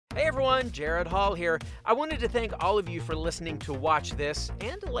Hey everyone, Jared Hall here. I wanted to thank all of you for listening to Watch This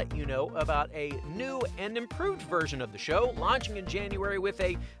and to let you know about a new and improved version of the show launching in January with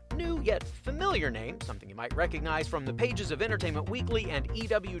a new yet familiar name, something you might recognize from the pages of Entertainment Weekly and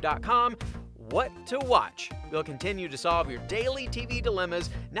EW.com. What to Watch. We'll continue to solve your daily TV dilemmas,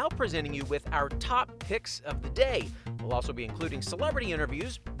 now presenting you with our top picks of the day. We'll also be including celebrity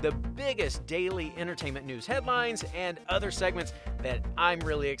interviews, the biggest daily entertainment news headlines, and other segments that I'm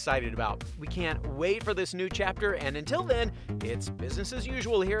really excited about. We can't wait for this new chapter, and until then, it's business as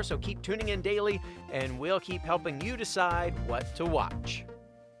usual here, so keep tuning in daily, and we'll keep helping you decide what to watch.